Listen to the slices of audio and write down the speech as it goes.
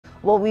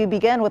Well, we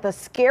begin with a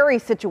scary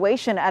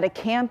situation at a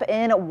camp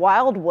in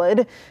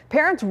Wildwood.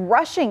 Parents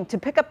rushing to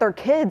pick up their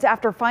kids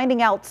after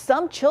finding out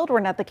some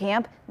children at the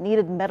camp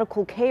needed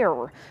medical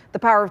care. The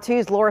Power of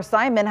Two's Laura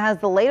Simon has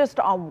the latest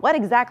on what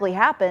exactly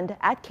happened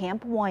at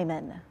Camp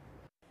Wyman.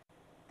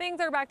 Things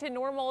are back to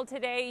normal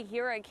today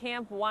here at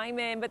Camp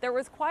Wyman, but there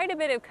was quite a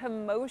bit of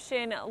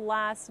commotion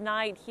last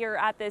night here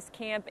at this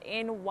camp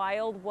in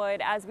Wildwood,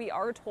 as we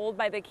are told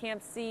by the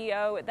camp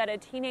CEO that a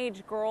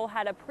teenage girl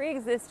had a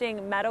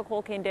pre-existing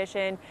medical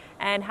condition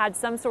and had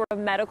some sort of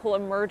medical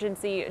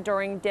emergency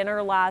during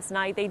dinner last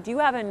night. They do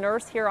have a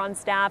nurse here on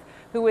staff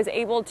who was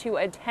able to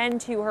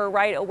attend to her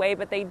right away,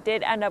 but they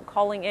did end up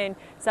calling in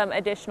some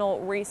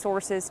additional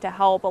resources to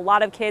help. A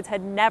lot of kids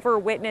had never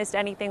witnessed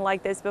anything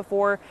like this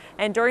before,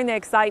 and during the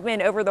excitement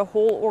over the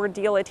whole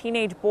ordeal, a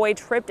teenage boy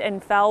tripped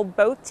and fell.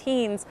 Both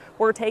teens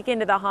were taken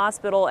to the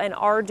hospital and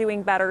are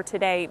doing better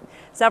today.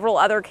 Several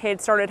other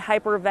kids started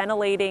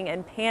hyperventilating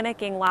and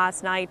panicking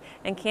last night,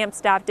 and camp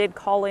staff did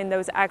call in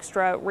those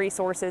extra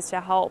resources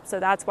to help. So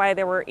that's why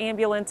there were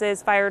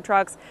ambulances, fire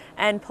trucks,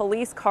 and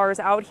police cars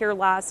out here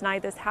last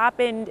night. This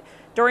happened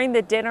during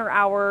the dinner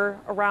hour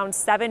around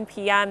 7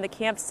 p.m. The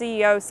camp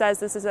CEO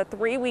says this is a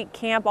 3-week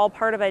camp, all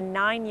part of a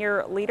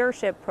 9-year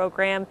leadership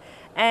program.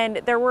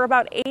 And there were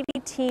about 80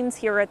 teens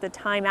here at the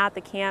time at the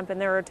camp, and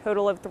there are a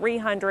total of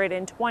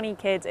 320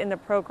 kids in the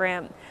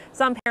program.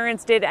 Some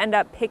parents did end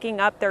up picking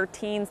up their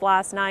teens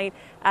last night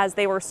as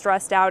they were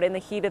stressed out in the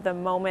heat of the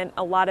moment.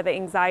 A lot of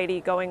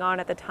anxiety going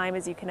on at the time,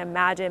 as you can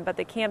imagine. But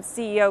the camp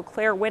CEO,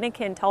 Claire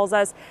Winnikin, tells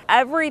us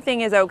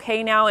everything is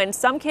okay now, and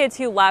some kids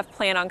who left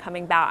plan on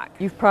coming back.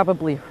 You've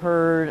probably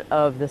heard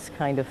of this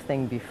kind of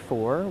thing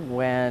before.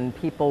 When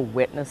people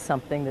witness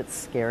something that's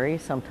scary,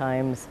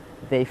 sometimes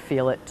they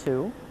feel it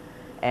too.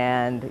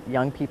 And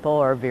young people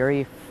are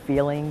very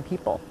feeling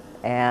people.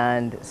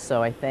 And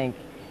so I think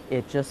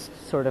it just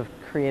sort of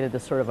created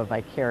this sort of a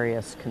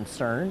vicarious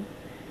concern.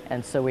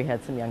 And so we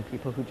had some young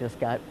people who just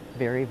got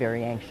very,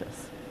 very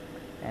anxious.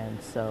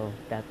 And so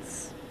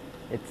it's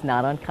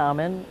not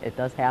uncommon. It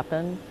does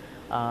happen.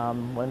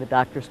 One of the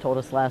doctors told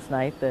us last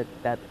night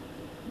that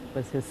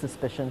was his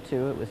suspicion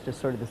too. It was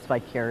just sort of this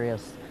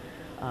vicarious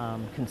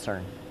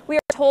concern. We are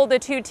told the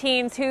 2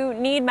 teens who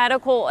need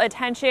medical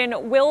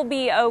attention will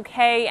be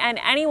okay, and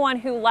anyone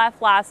who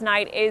left last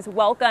night is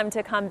welcome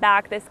to come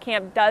back. This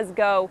camp does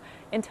go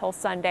until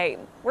Sunday.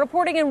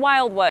 Reporting in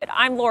Wildwood,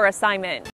 I'm Laura Simon.